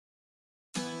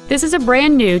This is a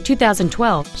brand new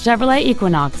 2012 Chevrolet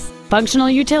Equinox, functional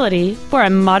utility for a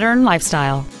modern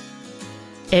lifestyle.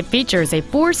 It features a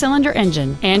 4-cylinder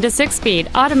engine and a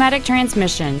 6-speed automatic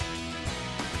transmission.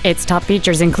 Its top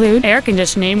features include air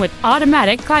conditioning with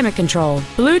automatic climate control,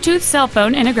 Bluetooth cell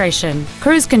phone integration,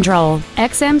 cruise control,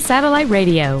 XM satellite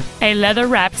radio, a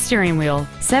leather-wrapped steering wheel,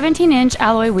 17-inch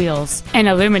alloy wheels, an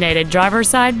illuminated driver's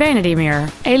side vanity mirror,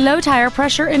 a low tire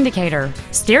pressure indicator,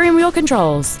 steering wheel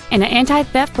controls, and an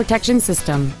anti-theft protection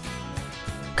system.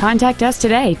 Contact us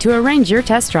today to arrange your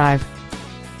test drive.